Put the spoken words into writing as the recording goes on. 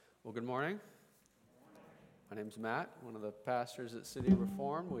Well, good morning. My name's Matt, one of the pastors at City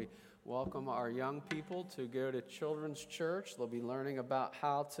Reformed. We welcome our young people to go to Children's Church. They'll be learning about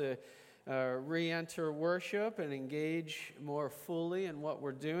how to re-enter worship and engage more fully in what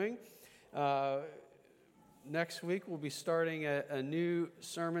we're doing. Next week, we'll be starting a new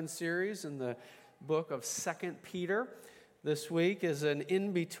sermon series in the book of 2 Peter. This week is an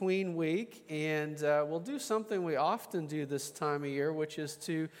in-between week, and we'll do something we often do this time of year, which is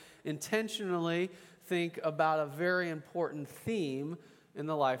to intentionally think about a very important theme in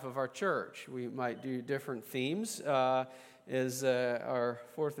the life of our church. We might do different themes. As our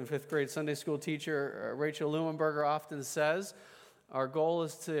 4th and 5th grade Sunday school teacher, Rachel Leuenberger, often says, our goal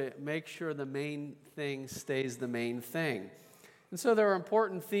is to make sure the main thing stays the main thing. And so there are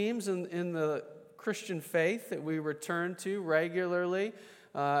important themes in the Christian faith that we return to regularly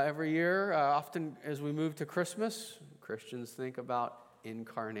every year. Often as we move to Christmas, Christians think about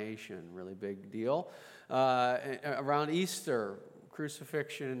incarnation, really big deal. Around Easter,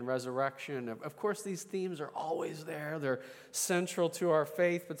 crucifixion and resurrection. Of course, these themes are always there. They're central to our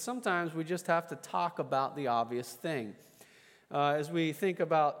faith, but sometimes we just have to talk about the obvious thing. As we think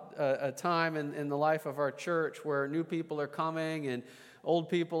about a time in the life of our church where new people are coming and old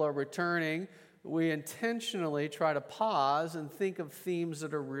people are returning, we intentionally try to pause and think of themes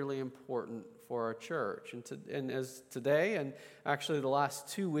that are really important for our church. And as today, and actually the last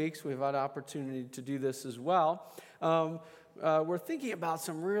 2 weeks, we've had opportunity to do this as well. We're thinking about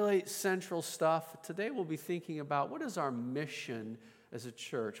some really central stuff. Today we'll be thinking about what is our mission as a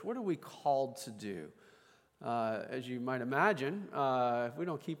church? What are we called to do? As you might imagine, if we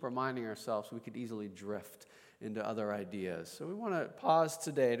don't keep reminding ourselves, we could easily drift into other ideas. So we want to pause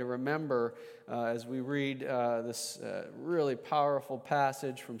today to remember as we read this really powerful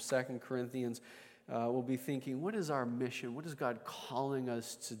passage from 2 Corinthians, we'll be thinking, what is our mission? What is God calling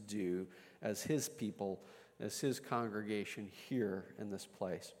us to do as His people, as His congregation here in this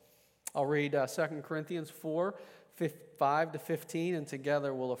place? I'll read 2 Corinthians 4, 5 to 15, and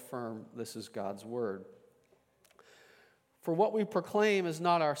together we'll affirm this is God's word. For what we proclaim is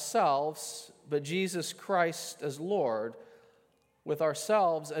not ourselves, but Jesus Christ as Lord, with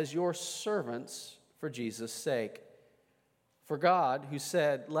ourselves as your servants for Jesus' sake. For God, who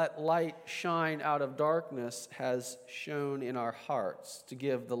said, "Let light shine out of darkness," has shone in our hearts to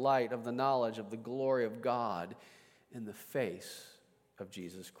give the light of the knowledge of the glory of God in the face of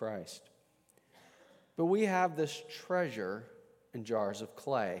Jesus Christ. But we have this treasure in jars of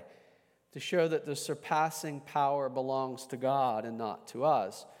clay, to show that the surpassing power belongs to God and not to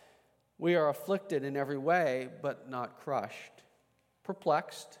us. We are afflicted in every way, but not crushed,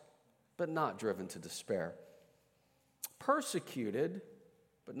 perplexed, but not driven to despair, persecuted,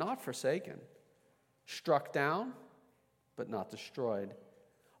 but not forsaken, struck down, but not destroyed,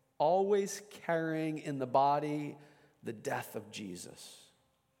 always carrying in the body the death of Jesus,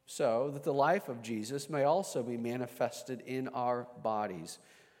 so that the life of Jesus may also be manifested in our bodies.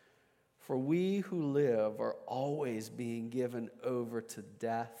 For we who live are always being given over to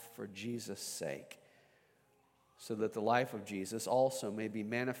death for Jesus' sake, so that the life of Jesus also may be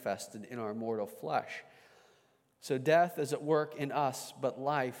manifested in our mortal flesh. So death is at work in us, but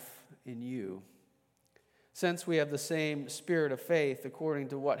life in you. Since we have the same spirit of faith, according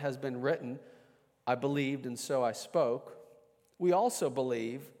to what has been written, I believed and so I spoke, we also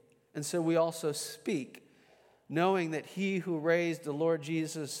believe and so we also speak, knowing that he who raised the Lord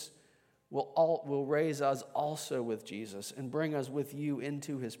Jesus will raise us also with Jesus and bring us with you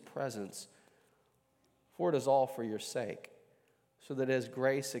into his presence. For it is all for your sake, so that as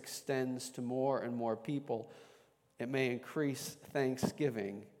grace extends to more and more people, it may increase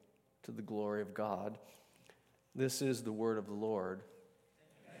thanksgiving to the glory of God. This is the word of the Lord.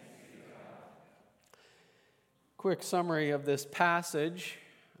 Quick summary of this passage.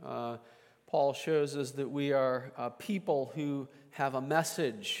 Paul shows us that we are people who have a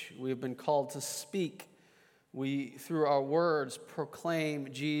message. We have been called to speak. We, through our words,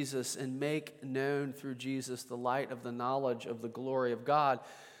 proclaim Jesus and make known through Jesus the light of the knowledge of the glory of God.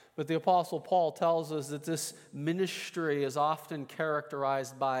 But the Apostle Paul tells us that this ministry is often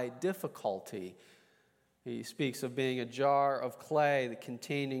characterized by difficulty. He speaks of being a jar of clay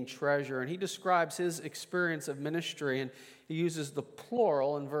containing treasure, and he describes his experience of ministry, and he uses the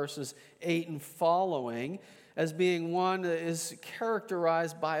plural in verses 8 and following as being one that is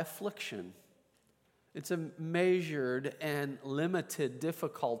characterized by affliction. It's a measured and limited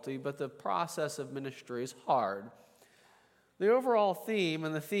difficulty, but the process of ministry is hard. The overall theme,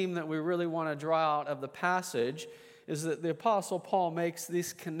 and the theme that we really want to draw out of the passage, is that the Apostle Paul makes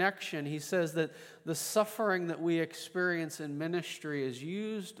this connection. He says that the suffering that we experience in ministry is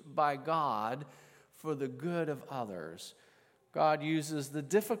used by God for the good of others. God uses the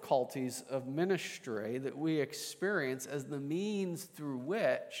difficulties of ministry that we experience as the means through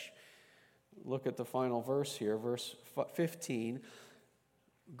which, look at the final verse here, verse 15,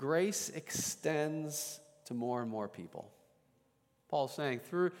 grace extends to more and more people. Paul's saying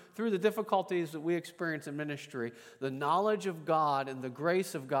through the difficulties that we experience in ministry, the knowledge of God and the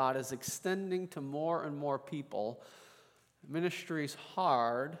grace of God is extending to more and more people. Ministry is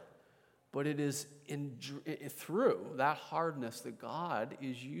hard, but it is through that hardness that God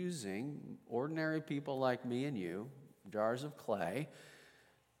is using ordinary people like me and you, jars of clay,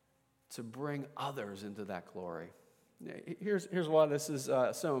 to bring others into that glory. Here's why this is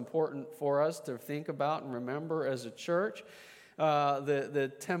so important for us to think about and remember as a church.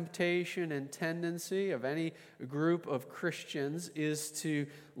 The temptation and tendency of any group of Christians is to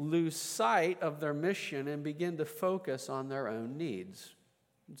lose sight of their mission and begin to focus on their own needs.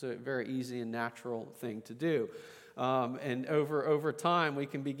 It's a very easy and natural thing to do. And over time, we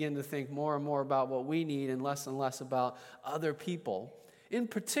can begin to think more and more about what we need and less about other people. In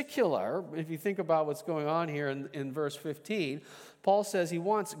particular, if you think about what's going on here in verse 15, Paul says he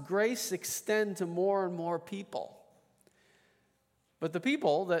wants grace extend to more and more people. But the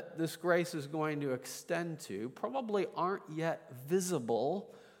people that this grace is going to extend to probably aren't yet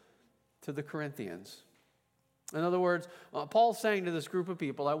visible to the Corinthians. In other words, Paul's saying to this group of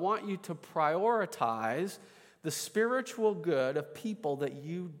people, I want you to prioritize the spiritual good of people that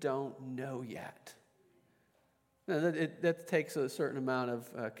you don't know yet. Now, that takes a certain amount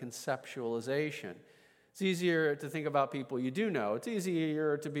of conceptualization. It's easier to think about people you do know. It's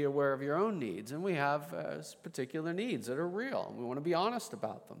easier to be aware of your own needs. And we have particular needs that are real. And we want to be honest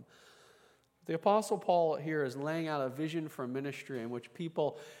about them. The Apostle Paul here is laying out a vision for ministry in which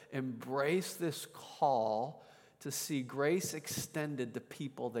people embrace this call to see grace extended to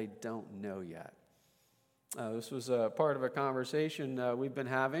people they don't know yet. This was a part of a conversation we've been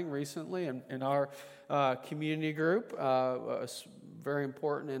having recently in our community group. Very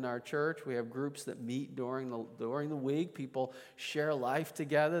important in our church. We have groups that meet during the week. People share life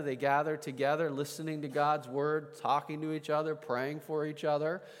together. They gather together, listening to God's word, talking to each other, praying for each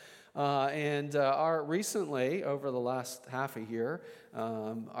other. Recently, over the last half a year,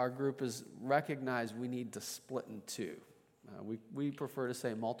 our group has recognized we need to split in two. We prefer to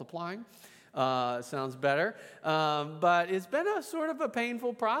say multiplying. Sounds better. But it's been a sort of a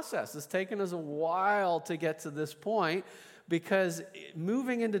painful process. It's taken us a while to get to this point because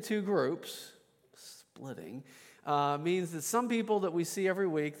moving into two groups, splitting, means that some people that we see every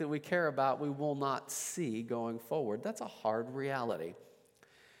week that we care about, we will not see going forward. That's a hard reality.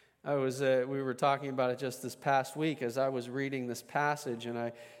 We were talking about it just this past week as I was reading this passage,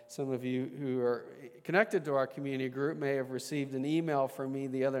 and some of you who are connected to our community group may have received an email from me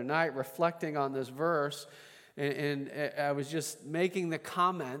the other night reflecting on this verse, and I was just making the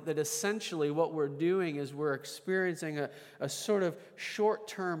comment that essentially what we're doing is we're experiencing a sort of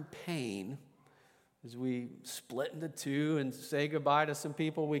short-term pain as we split into two and say goodbye to some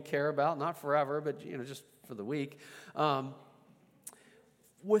people we care about, not forever, but just for the week,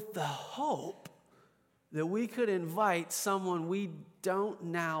 with the hope that we could invite someone we don't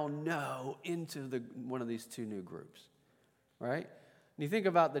now know into one of these two new groups, right? And you think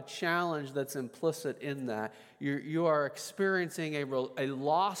about the challenge that's implicit in that. You are experiencing a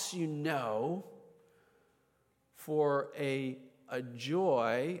loss for a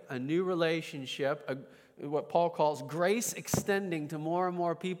joy, a new relationship, what Paul calls grace extending to more and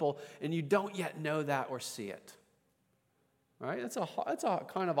more people, and you don't yet know that or see it. Right? That's a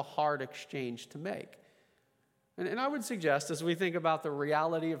kind of a hard exchange to make. And I would suggest, as we think about the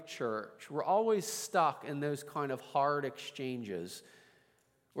reality of church, we're always stuck in those kind of hard exchanges.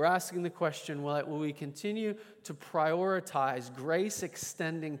 We're asking the question, will we continue to prioritize grace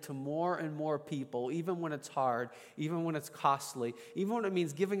extending to more and more people, even when it's hard, even when it's costly, even when it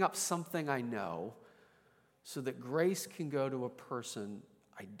means giving up something I know, so that grace can go to a person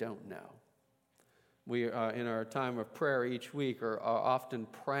I don't know? We, in our time of prayer each week, are often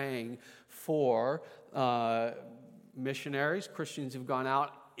praying for missionaries, Christians who've gone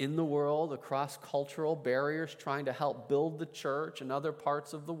out in the world across cultural barriers, trying to help build the church in other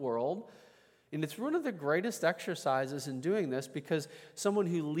parts of the world. And it's one of the greatest exercises in doing this because someone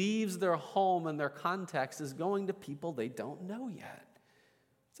who leaves their home and their context is going to people they don't know yet.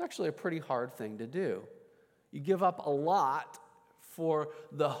 It's actually a pretty hard thing to do. You give up a lot for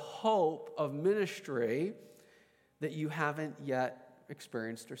the hope of ministry that you haven't yet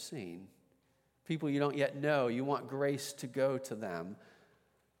experienced or seen. people you don't yet know. You want grace to go to them,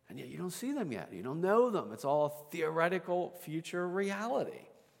 and yet you don't see them yet. You don't know them. It's all a theoretical future reality.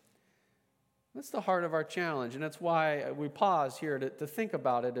 That's the heart of our challenge, and that's why we pause here to think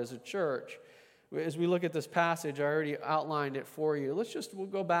about it as a church. As we look at this passage, I already outlined it for you. We'll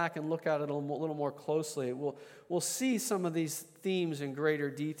go back and look at it a little more closely. We'll see some of these themes in greater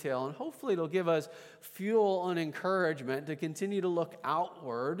detail, and hopefully it'll give us fuel and encouragement to continue to look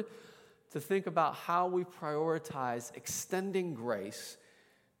outward, to think about how we prioritize extending grace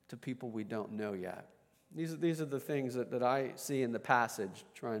to people we don't know yet. These are the things that I see in the passage,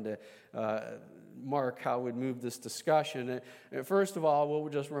 trying to mark how we'd move this discussion. And first of all, we'll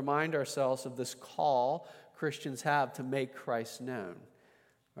just remind ourselves of this call Christians have to make Christ known.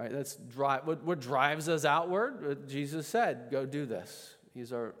 Right? That's what drives us outward. Jesus said, go do this.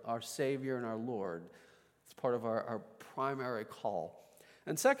 He's our Savior and our Lord. It's part of our primary call.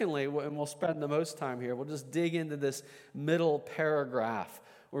 And secondly, and we'll spend the most time here, we'll just dig into this middle paragraph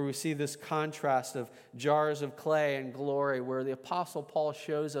where we see this contrast of jars of clay and glory, where the Apostle Paul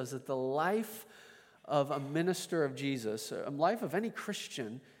shows us that the life of a minister of Jesus, a life of any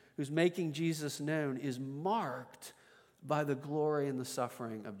Christian who's making Jesus known, is marked by the glory and the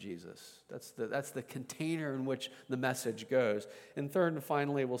suffering of Jesus. That's the container in which the message goes. And third and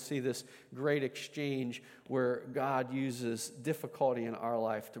finally, we'll see this great exchange where God uses difficulty in our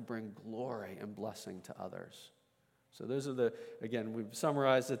life to bring glory and blessing to others. So those are again, we've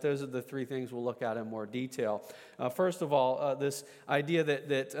summarized that those are the three things we'll look at in more detail. First of all, this idea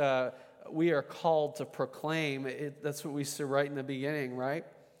that we are called to proclaim, that's what we see right in the beginning, right?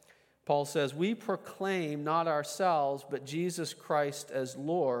 Paul says, we proclaim not ourselves, but Jesus Christ as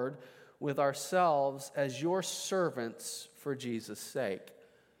Lord, with ourselves as your servants for Jesus' sake.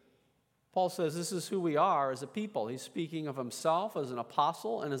 Paul says this is who we are as a people. He's speaking of himself as an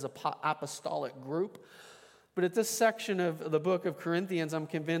apostle and as an apostolic group. But at this section of the book of Corinthians, I'm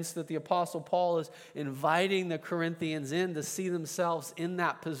convinced that the Apostle Paul is inviting the Corinthians in to see themselves in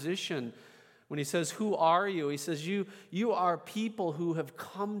that position. When he says, who are you? He says, you are people who have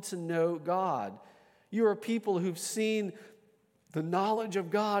come to know God. You are people who've seen the knowledge of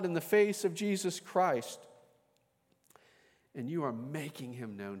God in the face of Jesus Christ. And you are making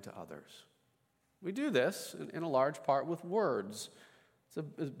him known to others. We do this in a large part with words. It's a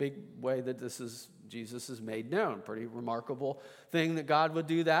big way that Jesus is made known. Pretty remarkable thing that God would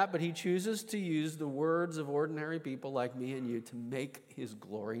do that, but he chooses to use the words of ordinary people like me and you to make his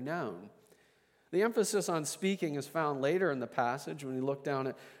glory known. The emphasis on speaking is found later in the passage. When you look down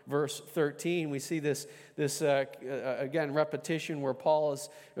at verse 13, we see this again, repetition where Paul is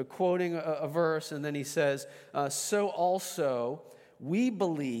quoting a verse, and then he says, so also we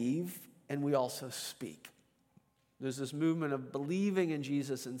believe and we also speak. There's this movement of believing in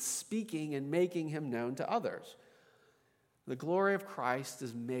Jesus and speaking and making him known to others. The glory of Christ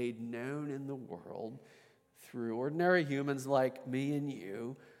is made known in the world through ordinary humans like me and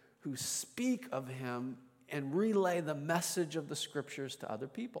you who speak of him and relay the message of the scriptures to other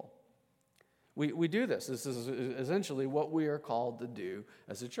people. We do this. This is essentially what we are called to do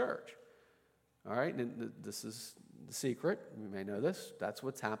as a church. All right, and this is the secret. You may know this. That's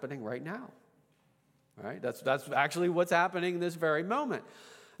what's happening right now. All right, that's actually what's happening in this very moment.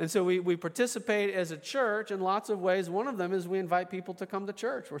 And so we participate as a church in lots of ways. One of them is we invite people to come to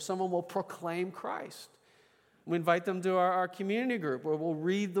church where someone will proclaim Christ. We invite them to our community group where we'll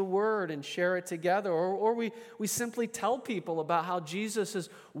read the word and share it together. Or we simply tell people about how Jesus has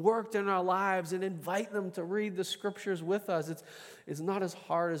worked in our lives and invite them to read the scriptures with us. It's not as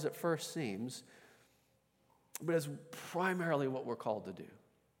hard as it first seems, but it's primarily what we're called to do.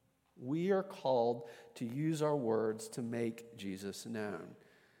 We are called to use our words to make Jesus known.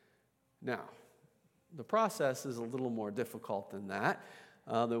 Now, the process is a little more difficult than that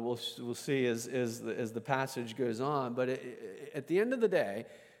we'll see as the passage goes on. But at the end of the day,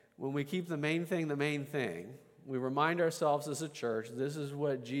 when we keep the main thing, we remind ourselves as a church, this is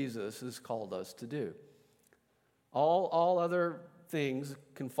what Jesus has called us to do. All other things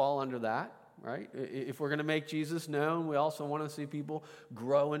can fall under that. Right? If we're going to make Jesus known, we also want to see people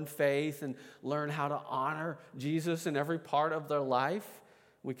grow in faith and learn how to honor Jesus in every part of their life.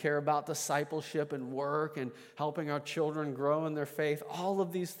 We care about discipleship and work and helping our children grow in their faith. All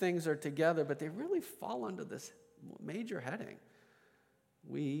of these things are together, but they really fall under this major heading.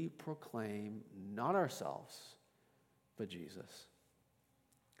 We proclaim not ourselves, but Jesus.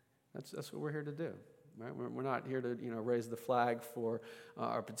 That's what we're here to do. Right? We're not here to raise the flag for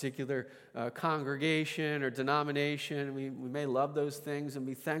our particular congregation or denomination. We may love those things and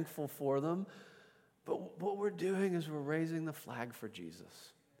be thankful for them, but what we're doing is we're raising the flag for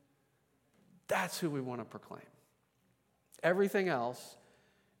Jesus. That's who we want to proclaim. Everything else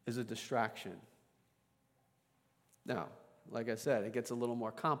is a distraction. Now, like I said, it gets a little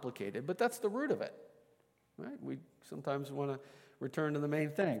more complicated, but that's the root of it, right? We sometimes want to return to the main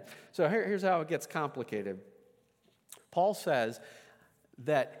thing. So here's how it gets complicated. Paul says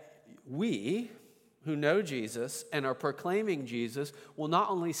that we who know Jesus and are proclaiming Jesus will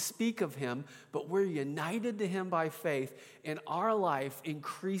not only speak of him, but we're united to him by faith, and our life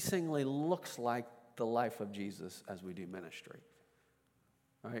increasingly looks like the life of Jesus as we do ministry.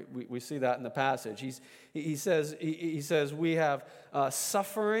 All right, we see that in the passage. He says we have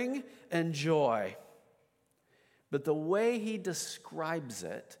suffering and joy. But the way he describes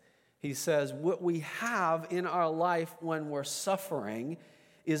it, he says what we have in our life when we're suffering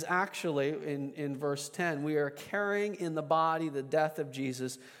is actually, in verse 10, we are carrying in the body the death of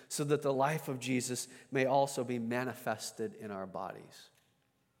Jesus so that the life of Jesus may also be manifested in our bodies.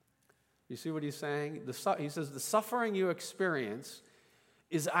 You see what he's saying? He says the suffering you experience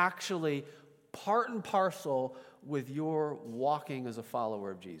is actually part and parcel with your walking as a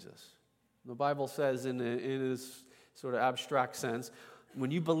follower of Jesus. The Bible says in this sort of abstract sense,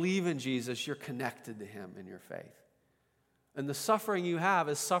 when you believe in Jesus, you're connected to him in your faith. And the suffering you have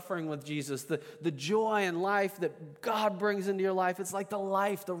is suffering with Jesus. The joy and life that God brings into your life, it's like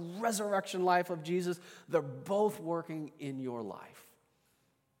the resurrection life of Jesus. They're both working in your life.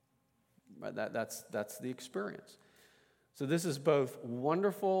 Right? That's the experience. So this is both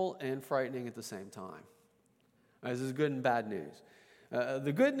wonderful and frightening at the same time. This is good and bad news.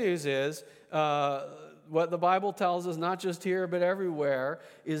 The good news is, what the Bible tells us, not just here but everywhere,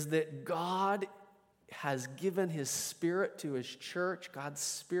 is that God has given his Spirit to his church. God's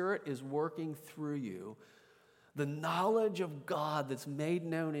Spirit is working through you. The knowledge of God that's made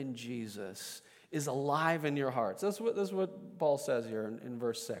known in Jesus is alive in your hearts. That's what Paul says here in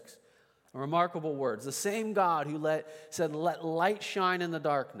verse 6. Remarkable words. The same God who said, "Let light shine in the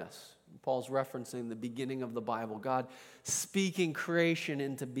darkness." Paul's referencing the beginning of the Bible. God speaking creation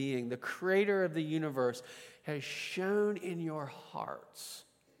into being. The creator of the universe has shone in your hearts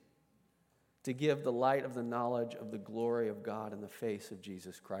to give the light of the knowledge of the glory of God in the face of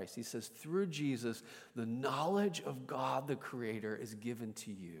Jesus Christ. He says, through Jesus, the knowledge of God, the Creator, is given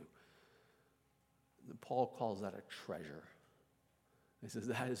to you. Paul calls that a treasure. He says,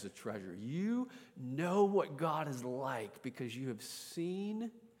 that is a treasure. You know what God is like because you have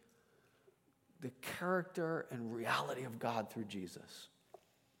seen the character and reality of God through Jesus.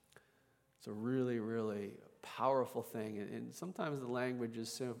 It's a really, really powerful thing, and sometimes the language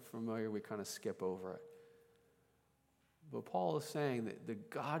is so familiar we kind of skip over it. But Paul is saying that the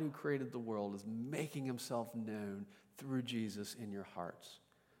God who created the world is making himself known through Jesus in your hearts.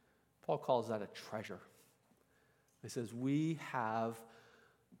 Paul calls that a treasure. He says, we have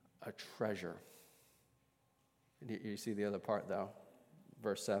a treasure. And you see the other part, though,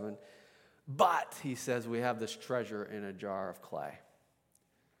 verse 7. But, he says, we have this treasure in a jar of clay.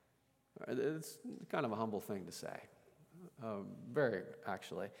 It's kind of a humble thing to say. Very,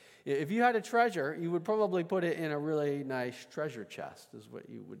 actually. If you had a treasure, you would probably put it in a really nice treasure chest, is what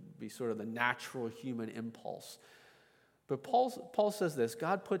you would be sort of the natural human impulse. But Paul says this,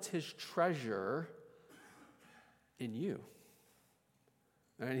 God puts his treasure in you.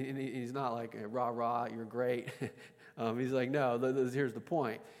 And he's not like, rah, rah, you're great. He's like, no, here's the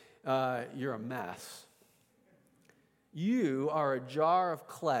point. You're a mess. You are a jar of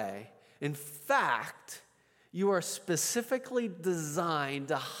clay. In fact, you are specifically designed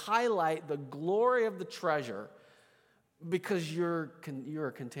to highlight the glory of the treasure because you're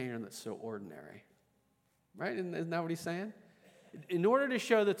a container that's so ordinary. Right? Isn't that what he's saying? In order to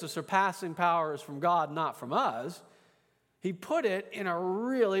show that the surpassing power is from God, not from us, he put it in a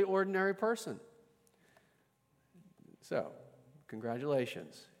really ordinary person. So,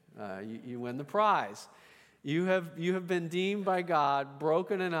 congratulations. You win the prize. You have been deemed by God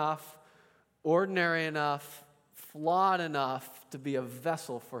broken enough, ordinary enough, flawed enough to be a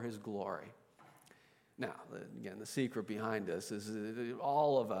vessel for his glory. Now, again, the secret behind this is that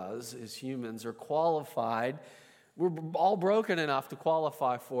all of us as humans are qualified. We're all broken enough to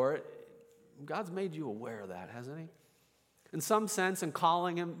qualify for it. God's made you aware of that, hasn't he? In some sense, in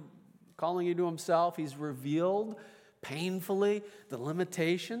calling you to himself, he's revealed painfully the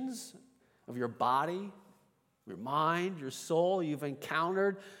limitations of your body, your mind, your soul. You've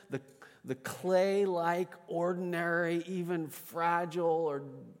encountered the clay-like, ordinary, even fragile or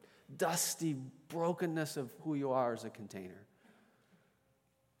dusty brokenness of who you are as a container.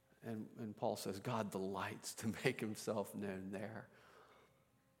 And Paul says God delights to make himself known there.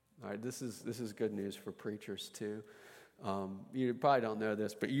 All right, this is good news for preachers too. You probably don't know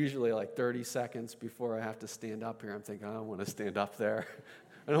this, but usually like 30 seconds before I have to stand up here, I'm thinking, I don't want to stand up there.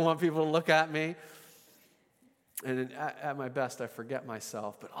 I don't want people to look at me. And at my best, I forget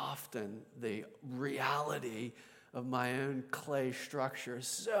myself, but often the reality of my own clay structure is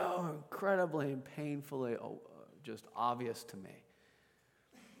so incredibly and painfully just obvious to me.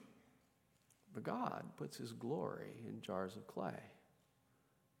 But God puts his glory in jars of clay.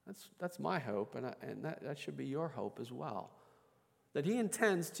 That's my hope, and that should be your hope as well. That he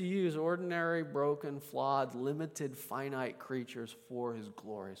intends to use ordinary, broken, flawed, limited, finite creatures for his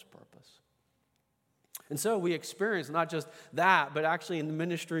glorious purpose. And so we experience not just that, but actually in the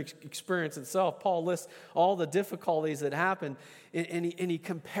ministry experience itself, Paul lists all the difficulties that happen, and he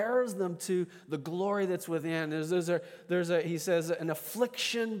compares them to the glory that's within. He says, an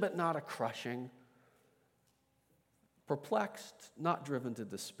affliction but not a crushing, perplexed, not driven to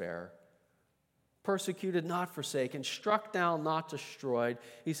despair, persecuted, not forsaken, struck down, not destroyed.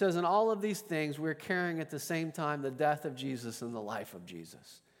 He says, in all of these things, we're carrying at the same time the death of Jesus and the life of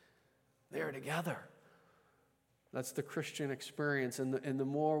Jesus. They're together. That's the Christian experience. And the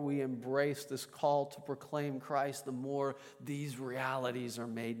more we embrace this call to proclaim Christ, the more these realities are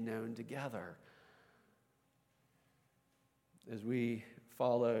made known together. As we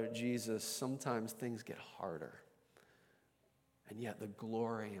follow Jesus, sometimes things get harder. And yet the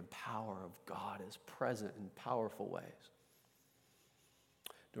glory and power of God is present in powerful ways.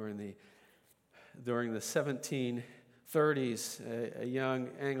 During the 1730s, a young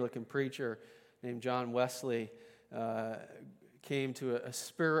Anglican preacher named John Wesley came to a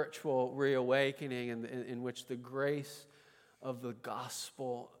spiritual reawakening in which the grace of the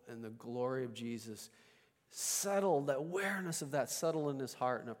gospel and the glory of Jesus settled, the awareness of that settled in his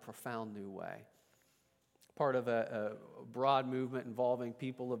heart in a profound new way. Part of a broad movement involving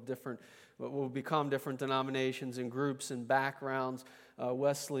people of what will become different denominations and groups and backgrounds.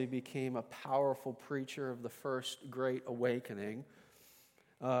 Wesley became a powerful preacher of the first great awakening.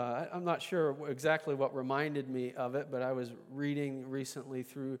 I'm not sure exactly what reminded me of it, but I was reading recently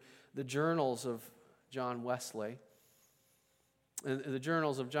through the journals of John Wesley. And the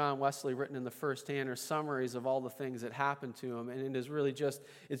journals of John Wesley, written in the first hand, are summaries of all the things that happened to him. And it is really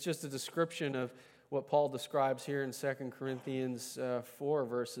it's just a description of what Paul describes here in 2 Corinthians 4,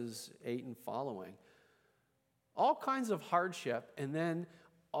 verses 8 and following. All kinds of hardship, and then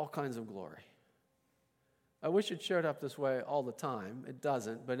all kinds of glory. I wish it showed up this way all the time. It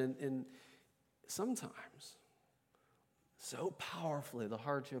doesn't, but in sometimes, so powerfully, the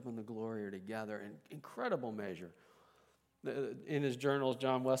hardship and the glory are together in incredible measure. In his journals,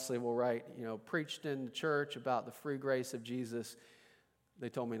 John Wesley will write, preached in the church about the free grace of Jesus. They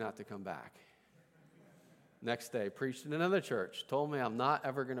told me not to come back. Next day, preached in another church. Told me I'm not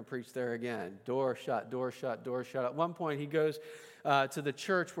ever going to preach there again. Door shut, door shut, door shut. At one point, he goes to the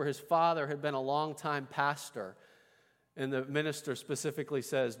church where his father had been a longtime pastor. And the minister specifically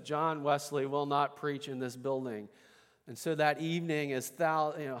says, John Wesley will not preach in this building. And so that evening, as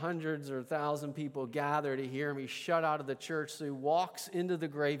hundreds or 1,000 people gather to hear him, he's shut out of the church. So he walks into the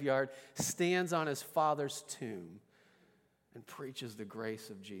graveyard, stands on his father's tomb, and preaches the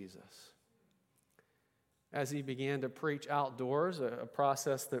grace of Jesus. As he began to preach outdoors, a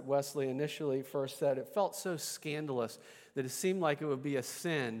process that Wesley initially first said, it felt so scandalous that it seemed like it would be a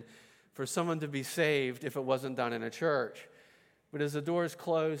sin for someone to be saved if it wasn't done in a church. But as the doors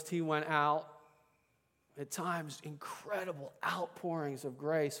closed, he went out. At times, incredible outpourings of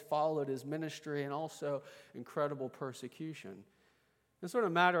grace followed his ministry, and also incredible persecution. In sort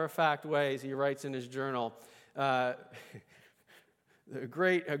of matter-of-fact ways, he writes in his journal, A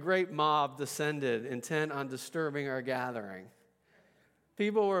great mob descended, intent on disturbing our gathering.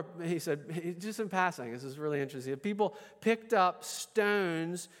 People were, he said, just in passing, this is really interesting. People picked up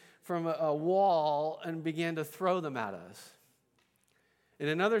stones from a wall and began to throw them at us. In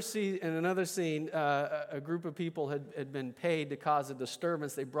another scene, a group of people had been paid to cause a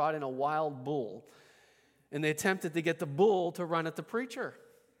disturbance. They brought in a wild bull, and they attempted to get the bull to run at the preacher.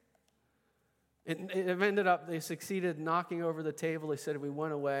 It ended up, they succeeded knocking over the table. They said we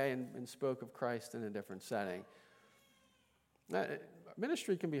went away and spoke of Christ in a different setting.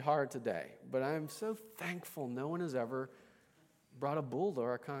 Ministry can be hard today, but I'm so thankful no one has ever brought a bull to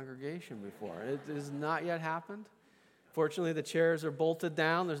our congregation before. It has not yet happened. Fortunately, the chairs are bolted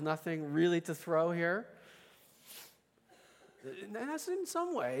down. There's nothing really to throw here. And that's in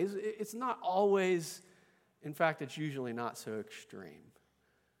some ways, it's not always, in fact, it's usually not so extreme.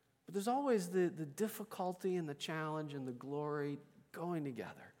 But there's always the difficulty and the challenge and the glory going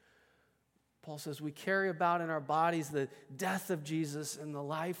together. Paul says we carry about in our bodies the death of Jesus and the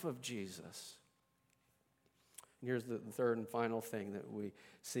life of Jesus. And here's the third and final thing that we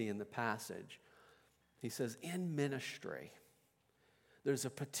see in the passage. He says, in ministry, there's a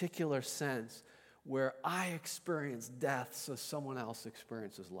particular sense where I experience death so someone else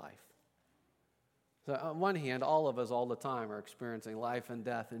experiences life. So on one hand, all of us all the time are experiencing life and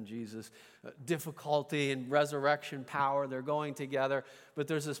death in Jesus, difficulty and resurrection power. They're going together. But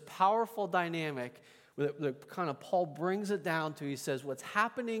there's this powerful dynamic that kind of Paul brings it down to. He says, what's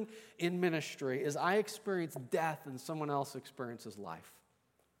happening in ministry is I experience death and someone else experiences life.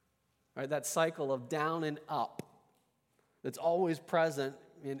 Right? That cycle of down and up that's always present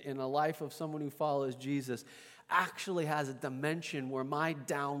in a life of someone who follows Jesus actually has a dimension where my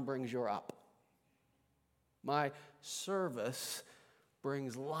down brings your up. My service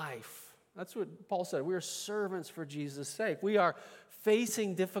brings life. That's what Paul said. We are servants for Jesus' sake. We are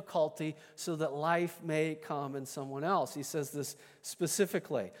facing difficulty so that life may come in someone else. He says this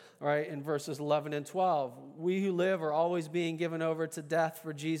specifically, right, in verses 11 and 12. We who live are always being given over to death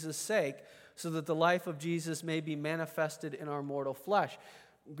for Jesus' sake, so that the life of Jesus may be manifested in our mortal flesh.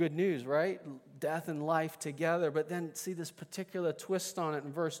 Good news, right? Death and life together. But then see this particular twist on it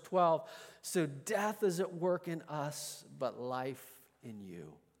in verse 12. So death is at work in us, but life in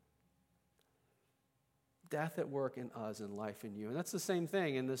you. Death at work in us and life in you. And that's the same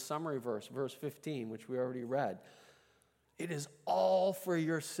thing in this summary verse, verse 15, which we already read. It is all for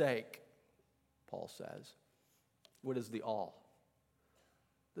your sake, Paul says. What is the all?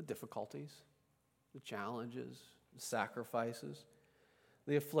 The difficulties, the challenges, the sacrifices,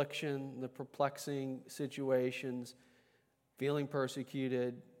 the affliction, the perplexing situations, feeling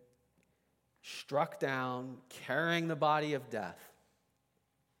persecuted, struck down, carrying the body of death.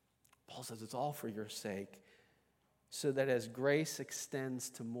 Paul says it's all for your sake, so that as grace extends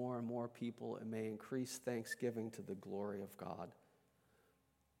to more and more people, it may increase thanksgiving to the glory of God.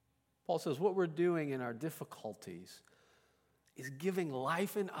 Paul says what we're doing in our difficulties is giving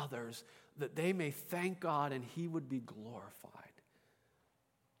life in others that they may thank God and he would be glorified.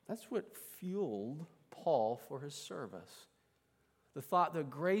 That's what fueled Paul for his service. The thought that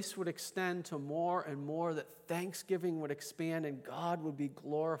grace would extend to more and more, that thanksgiving would expand and God would be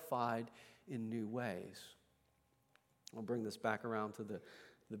glorified in new ways. I'll bring this back around to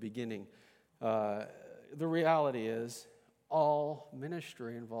the beginning. The reality is all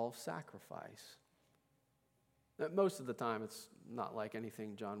ministry involves sacrifice. Most of the time it's not like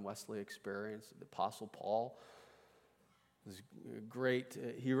anything John Wesley experienced. The Apostle Paul, these great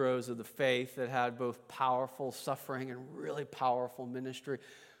heroes of the faith that had both powerful suffering and really powerful ministry.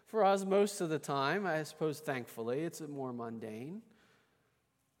 For us, most of the time, I suppose thankfully, it's more mundane.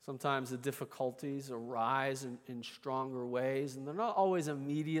 Sometimes the difficulties arise in stronger ways, and they're not always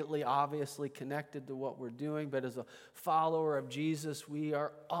immediately, obviously connected to what we're doing, but as a follower of Jesus, we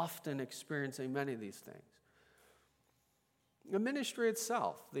are often experiencing many of these things. The ministry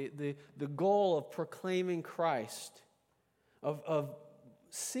itself, the goal of proclaiming Christ, of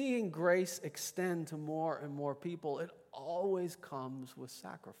seeing grace extend to more and more people, it always comes with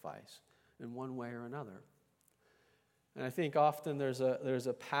sacrifice in one way or another. And I think often there's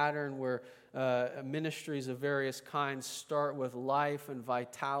a pattern where ministries of various kinds start with life and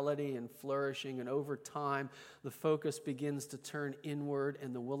vitality and flourishing, and over time the focus begins to turn inward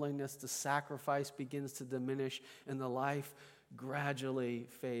and the willingness to sacrifice begins to diminish, and the life gradually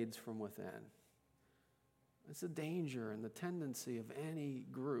fades from within. It's a danger and the tendency of any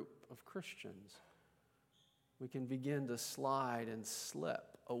group of Christians. We can begin to slide and slip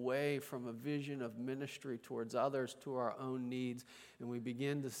away from a vision of ministry towards others, to our own needs, and we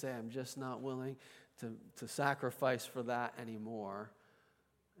begin to say, I'm just not willing to sacrifice for that anymore,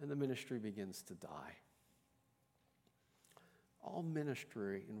 and the ministry begins to die. All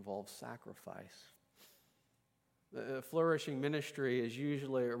ministry involves sacrifice. A flourishing ministry is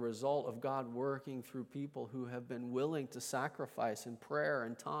usually a result of God working through people who have been willing to sacrifice in prayer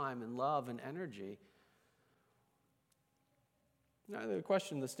and time and love and energy. Now, the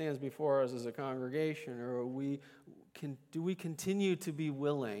question that stands before us as a congregation, do we continue to be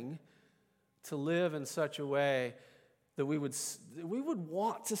willing to live in such a way that we would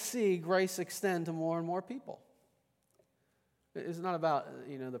want to see grace extend to more and more people? It's not about,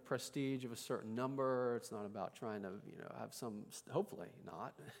 the prestige of a certain number. It's not about trying to, have some, hopefully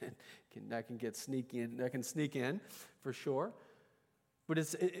not. that can sneak in for sure.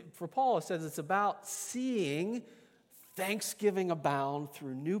 But for Paul, it says it's about seeing thanksgiving abound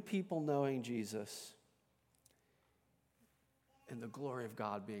through new people knowing Jesus and the glory of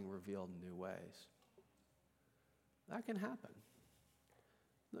God being revealed in new ways. That can happen.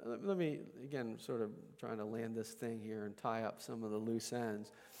 Let me, again, sort of trying to land this thing here and tie up some of the loose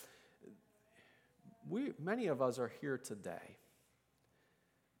ends. many of us are here today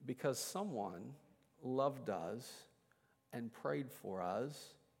because someone loved us and prayed for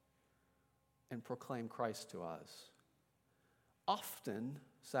us and proclaimed Christ to us, often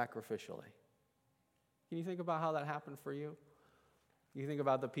sacrificially. Can you think about how that happened for you? You think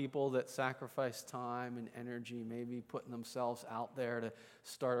about the people that sacrificed time and energy, maybe putting themselves out there to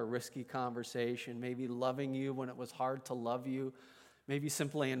start a risky conversation, maybe loving you when it was hard to love you, maybe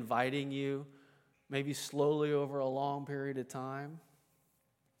simply inviting you, maybe slowly over a long period of time.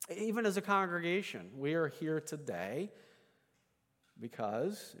 Even as a congregation, we are here today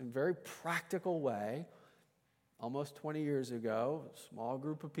because, in a very practical way, almost 20 years ago, a small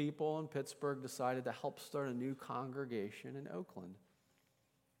group of people in Pittsburgh decided to help start a new congregation in Oakland.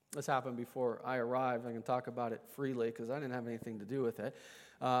 This happened before I arrived. I can talk about it freely because I didn't have anything to do with it.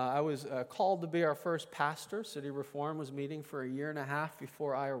 I was called to be our first pastor. City Reform was meeting for a year and a half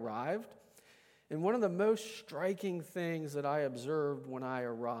before I arrived. And one of the most striking things that I observed when I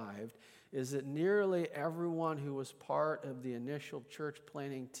arrived is that nearly everyone who was part of the initial church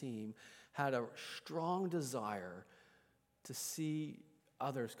planting team had a strong desire to see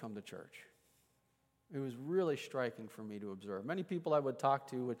others come to church. It was really striking for me to observe. Many people I would talk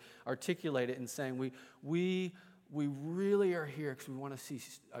to would articulate it in saying, we really are here because we want to see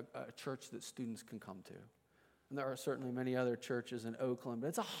a church that students can come to. And there are certainly many other churches in Oakland, but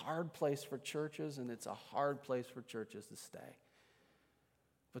it's a hard place for churches, and it's a hard place for churches to stay.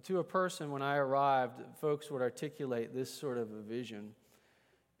 But to a person, when I arrived, folks would articulate this sort of a vision.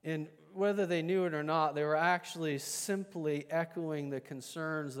 And whether they knew it or not, they were actually simply echoing the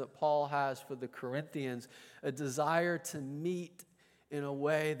concerns that Paul has for the Corinthians, a desire to meet in a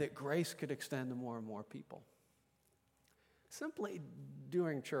way that grace could extend to more and more people. Simply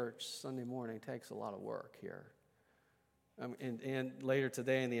doing church Sunday morning takes a lot of work here. And later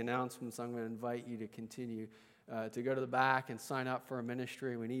today in the announcements, I'm going to invite you to continue to go to the back and sign up for a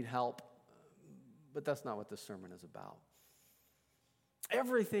ministry. We need help. But that's not what this sermon is about.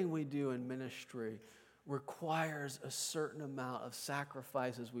 Everything we do in ministry requires a certain amount of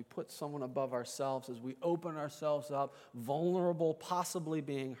sacrifice as we put someone above ourselves, as we open ourselves up, vulnerable, possibly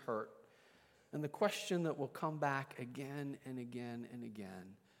being hurt. And the question that will come back again and again and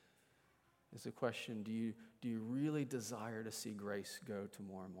again is the question, do you really desire to see grace go to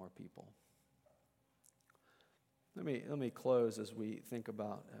more and more people? Let me close as we think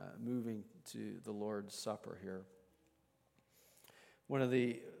about moving to the Lord's Supper here. One of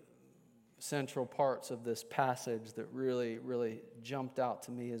the central parts of this passage that really, really jumped out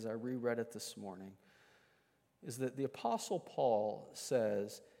to me as I reread it this morning is that the Apostle Paul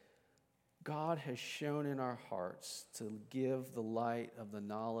says, God has shown in our hearts to give the light of the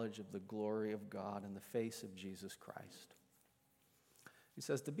knowledge of the glory of God in the face of Jesus Christ. He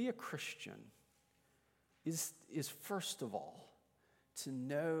says to be a Christian is first of all to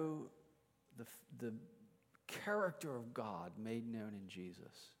know the character of God made known in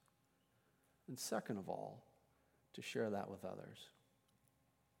Jesus. And second of all, to share that with others.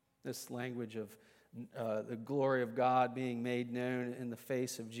 This language of the glory of God being made known in the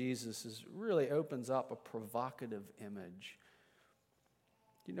face of Jesus really opens up a provocative image.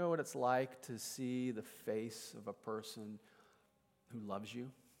 Do you know what it's like to see the face of a person who loves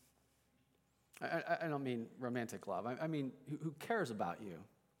you? I don't mean romantic love. I mean who cares about you.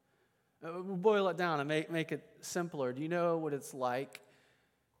 We'll boil it down and make it simpler. Do you know what it's like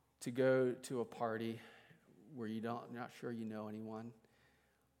to go to a party where you're not sure you know anyone,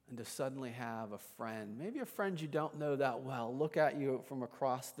 and to suddenly have a friend, maybe a friend you don't know that well, look at you from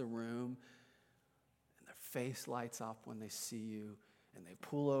across the room, and their face lights up when they see you, and they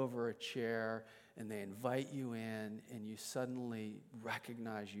pull over a chair, and they invite you in, and you suddenly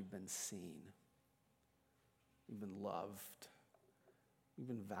recognize you've been seen, you've been loved, you've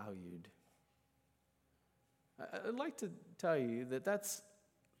been valued. I'd like to tell you that that's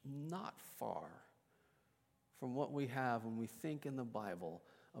not far from what we have when we think in the Bible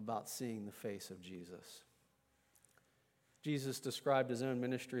about seeing the face of Jesus. Jesus described his own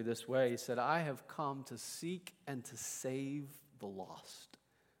ministry this way. He said, I have come to seek and to save the lost.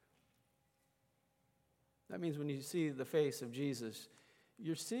 That means when you see the face of Jesus,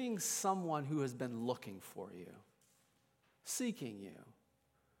 you're seeing someone who has been looking for you, seeking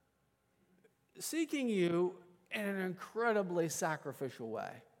you in an incredibly sacrificial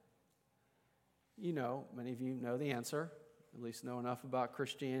way. You know, many of you know the answer, at least know enough about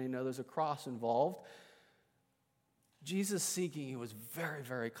Christianity, know there's a cross involved. Jesus seeking you was very,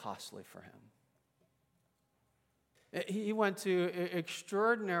 very costly for him. He went to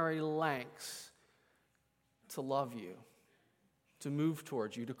extraordinary lengths to love you, to move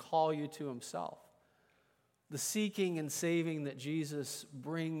towards you, to call you to himself. The seeking and saving that Jesus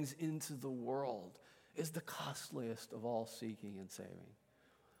brings into the world is the costliest of all seeking and saving.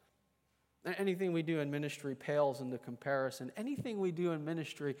 Anything we do in ministry pales into comparison. Anything we do in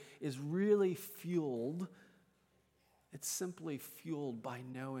ministry is really fueled. It's simply fueled by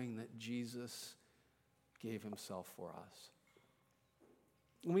knowing that Jesus gave himself for us.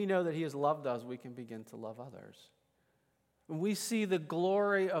 When we know that he has loved us, we can begin to love others. When we see the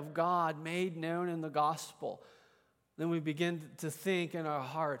glory of God made known in the gospel, then we begin to think in our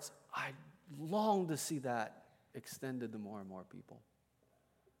hearts, I long to see that extended to more and more people.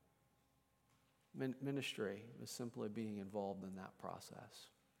 Ministry is simply being involved in that process.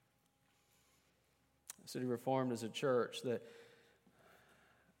 City Reformed is a church that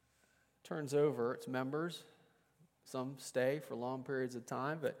turns over its members. Some stay for long periods of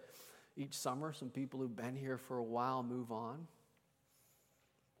time, but each summer some people who've been here for a while move on.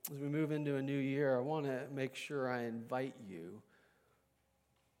 As we move into a new year, I want to make sure I invite you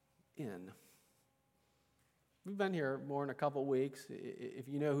in. We've been here more than a couple weeks. If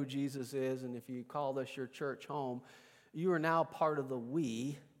you know who Jesus is and if you call this your church home, you are now part of the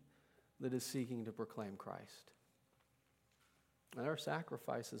we that is seeking to proclaim Christ. And there are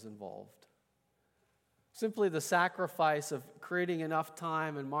sacrifices involved. Simply the sacrifice of creating enough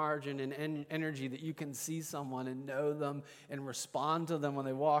time and margin and energy that you can see someone and know them and respond to them when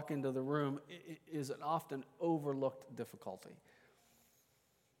they walk into the room is an often overlooked difficulty.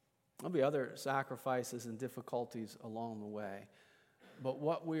 There'll be other sacrifices and difficulties along the way. But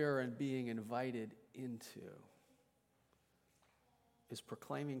what we are being invited into is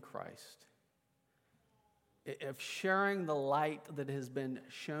proclaiming Christ, of sharing the light that has been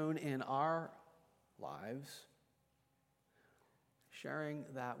shown in our lives, sharing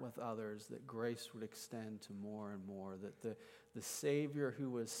that with others, that grace would extend to more and more, that the Savior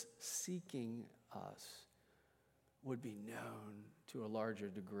who was seeking us would be known to a larger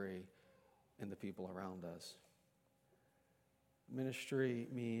degree in the people around us. Ministry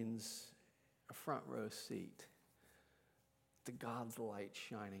means a front row seat to God's light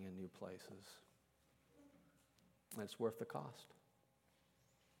shining in new places. And it's worth the cost.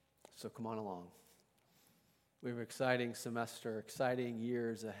 So come on along. We have an exciting semester, exciting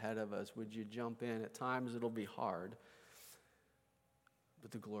years ahead of us. Would you jump in? At times it'll be hard, but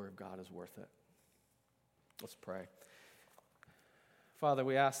the glory of God is worth it. Let's pray. Father,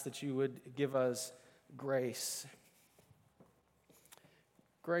 we ask that you would give us grace.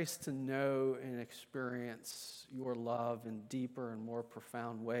 Grace to know and experience your love in deeper and more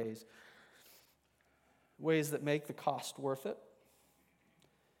profound ways. Ways that make the cost worth it.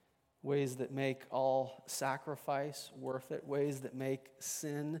 Ways that make all sacrifice worth it. Ways that make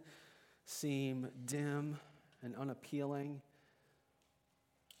sin seem dim and unappealing.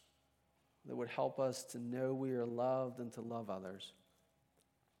 That would help us to know we are loved and to love others.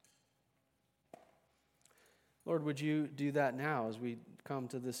 Lord, would you do that now as we come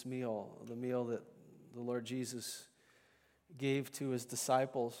to this meal, the meal that the Lord Jesus gave to his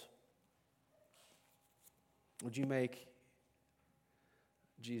disciples? Would you make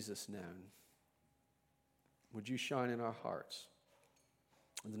Jesus known? Would you shine in our hearts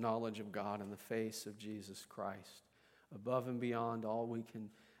the knowledge of God in the face of Jesus Christ, above and beyond all we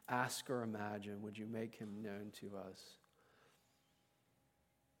can ask or imagine? Would you make him known to us?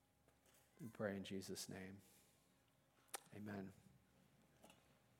 We pray in Jesus' name. Amen.